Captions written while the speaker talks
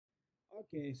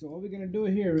Okay, so what we're gonna do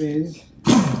here is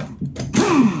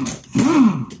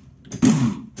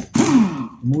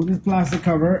remove this plastic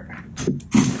cover.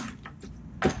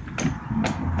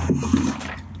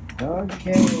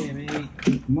 Okay, baby,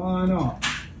 come on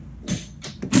off.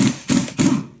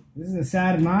 This is a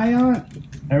Saturn ion.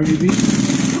 Every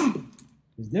piece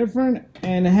is different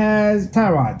and it has tie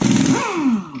rods.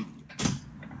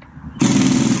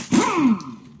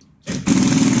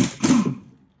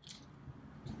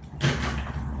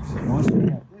 Once we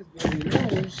have this baby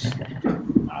loose,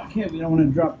 okay, we don't want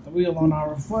to drop the wheel on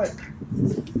our foot. So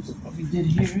what we did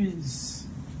here is,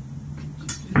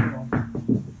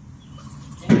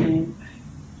 and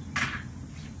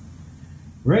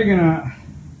we're gonna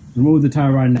remove the tie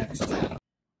rod next.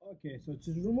 Okay, so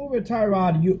to remove a tie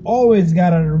rod, you always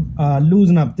gotta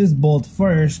loosen up this bolt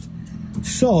first.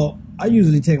 So I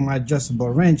usually take my adjustable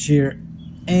wrench here,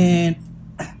 and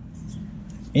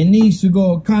it needs to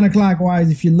go counterclockwise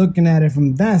if you're looking at it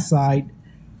from that side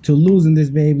to loosen this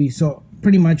baby. So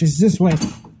pretty much it's this way.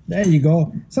 There you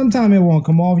go. Sometimes it won't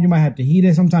come off. You might have to heat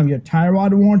it. Sometimes your tie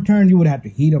rod won't turn. You would have to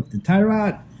heat up the tie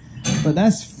rod. But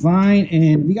that's fine.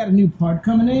 And we got a new part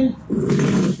coming in.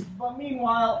 But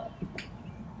meanwhile,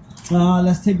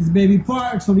 let's take this baby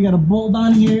apart. So we got a bolt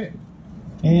on here.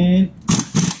 And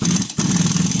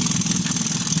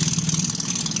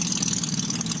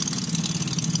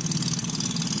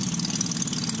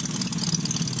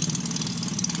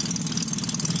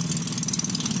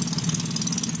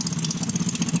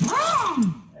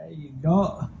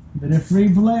go, bit of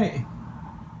free play.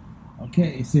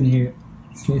 Okay, it's in here.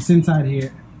 Okay, it's inside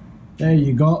here. There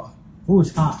you go. Oh,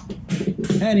 it's hot.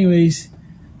 Anyways,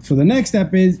 so the next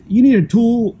step is you need a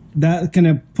tool that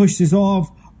can push this off.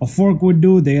 A fork would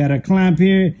do. They got a clamp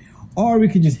here, or we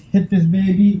could just hit this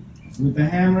baby with a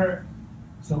hammer.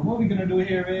 So what we're gonna do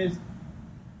here is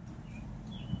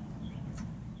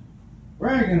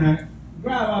we're gonna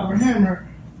grab our hammer.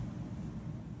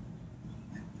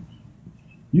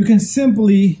 You can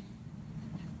simply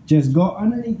just go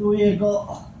underneath the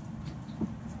vehicle.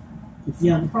 If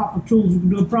you have the proper tools, you can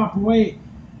do it the proper way.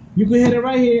 You can hit it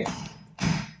right here,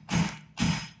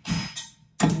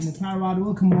 and the tie rod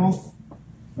will come off.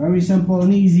 Very simple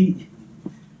and easy.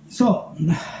 So,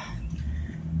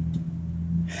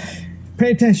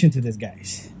 pay attention to this,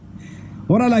 guys.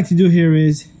 What I like to do here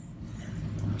is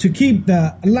to keep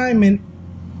the alignment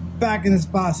back in the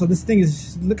spot. So this thing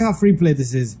is, look how free play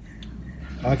this is.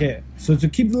 Okay, so to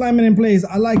keep the alignment in place,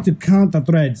 I like to count the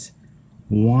threads.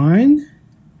 1,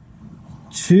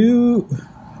 2,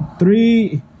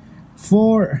 3,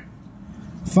 4,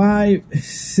 5,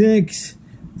 6,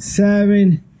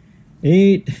 7,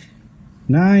 8,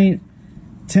 9,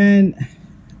 10,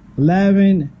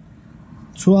 11,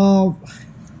 12,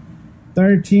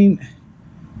 13,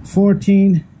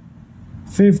 14,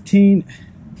 15,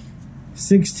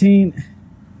 16,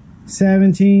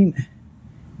 17,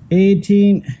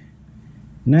 18,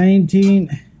 19,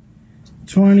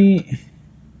 20,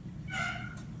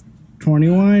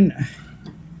 21,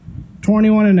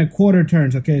 21 and a quarter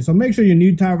turns. Okay, so make sure your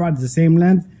new tie rod is the same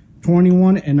length,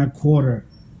 21 and a quarter.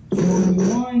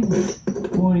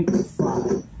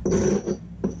 21.5.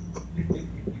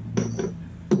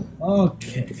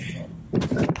 Okay.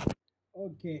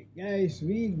 Okay, guys,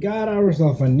 we got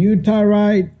ourselves a new tie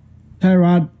rod,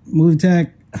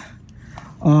 MoveTech.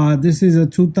 This is a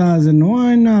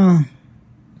 2001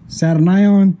 Saturn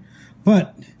ion,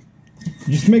 but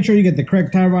just make sure you get the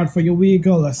correct tie rod for your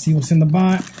vehicle. Let's see what's in the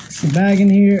box. It's the bag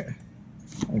in here.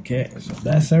 Okay, so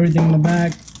that's everything in the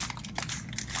bag.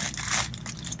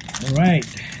 All right.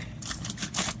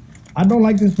 I don't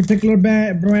like this particular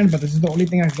brand, but this is the only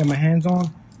thing I can get my hands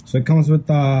on. So it comes with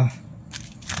it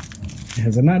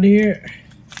has a nut here.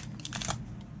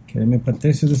 Okay, let me put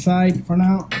this to the side for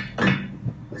now.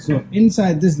 So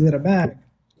inside this little bag,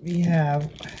 we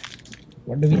have,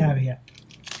 what do we have here?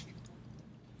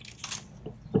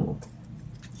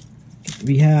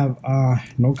 We have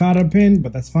no cotter pin,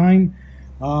 but that's fine.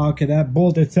 Okay, that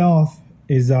bolt itself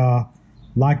is a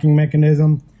locking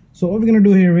mechanism. So what we're gonna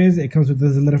do here is, it comes with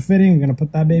this little fitting. We're gonna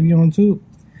put that baby on too.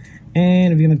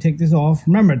 And we're gonna take this off.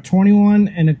 Remember, 21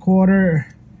 and a quarter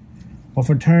of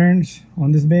a turns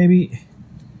on this baby.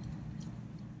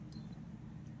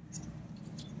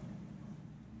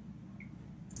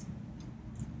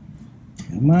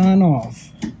 Come on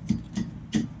off.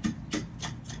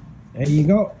 There you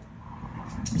go.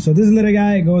 So this little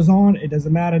guy goes on. It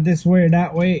doesn't matter this way or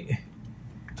that way.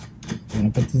 I'm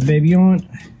gonna put this baby on.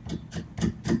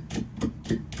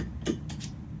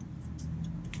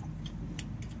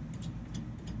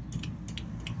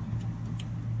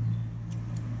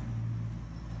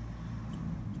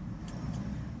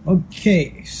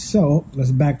 Okay, so let's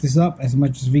back this up as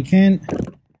much as we can.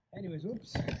 Anyways,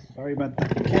 oops, sorry about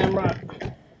the camera.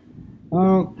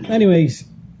 Anyways,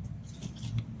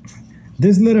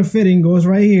 this little fitting goes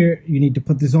right here. You need to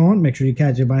put this on. Make sure you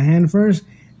catch it by hand first,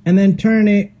 and then turn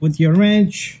it with your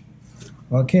wrench.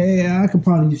 Okay, I could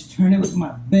probably just turn it with my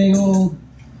big old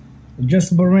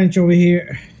adjustable wrench over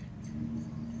here.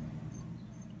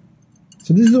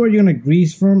 So this is where you're gonna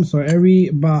grease from. So every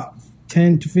about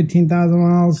 10 to 15,000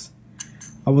 miles,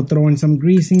 I will throw in some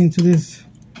greasing into this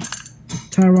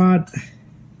tie rod.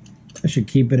 I should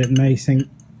keep it nice and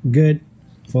good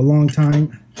for a long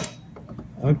time.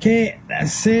 Okay,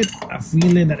 that's it. I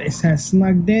feel it that it has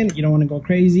snugged in. You don't want to go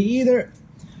crazy either.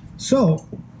 So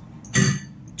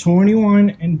 21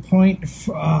 and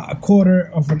a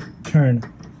quarter of a turn.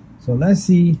 So let's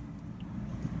see.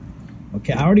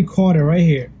 Okay, I already caught it right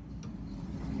here.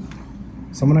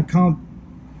 So I'm gonna count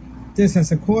this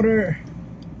as a quarter.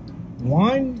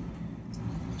 1,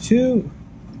 2,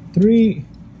 3,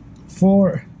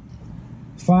 4,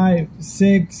 5,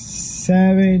 6,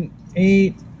 7,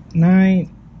 8,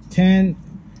 9, 10,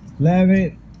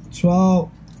 11,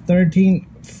 12, 13,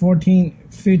 14,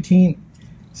 15,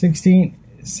 16,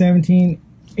 17,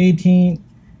 18,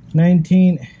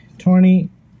 19, 20.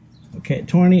 Okay,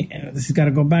 20. And this has got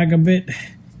to go back a bit.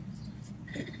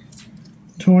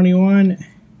 21.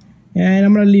 And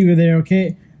I'm going to leave it there,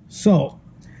 okay? So,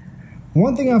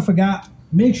 one thing I forgot.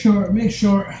 Make sure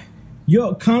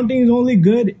your counting is only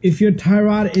good if your tie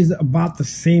rod is about the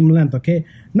same length, okay?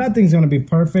 Nothing's going to be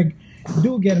perfect.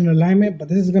 Do get an alignment, but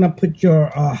this is going to put your,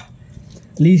 at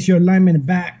least your alignment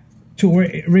back to where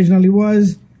it originally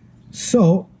was.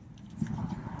 So,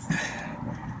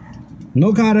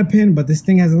 no cotter pin, but this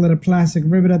thing has a little plastic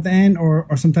rivet at the end or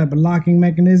some type of locking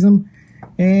mechanism.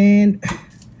 And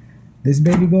this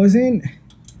baby goes in.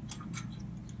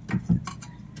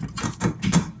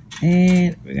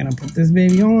 And we're gonna put this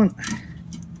baby on.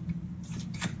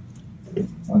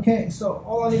 Okay, so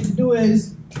all I need to do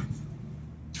is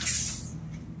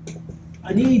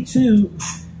I need to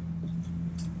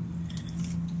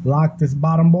lock this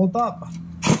bottom bolt up.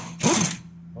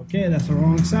 Okay, that's the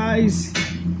wrong size.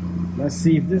 Let's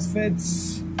see if this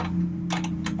fits.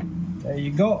 There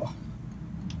you go.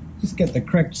 Just get the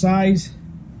correct size.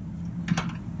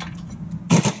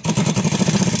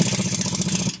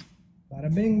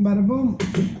 Bada bing, bada boom.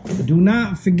 Do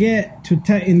not forget to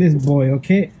tighten this boy,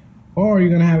 okay? Or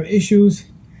you're gonna have issues.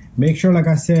 Make sure, like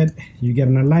I said, you get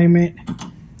an alignment.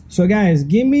 So guys,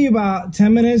 give me about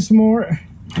 10 minutes more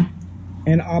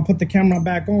and I'll put the camera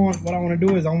back on. What I wanna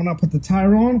do is I wanna put the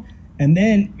tire on and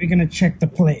then we're gonna check the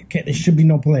play. Okay, there should be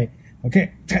no play.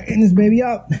 Okay, tighten this baby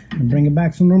up and bring it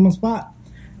back to the normal spot.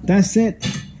 That's it.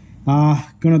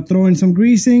 Gonna throw in some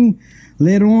greasing.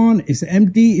 Later on, it's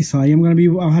empty, so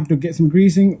I'll have to get some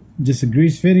greasing. Just a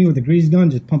grease fitting with a grease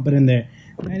gun, just pump it in there.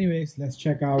 Anyways, let's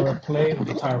check our play with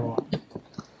the tire on.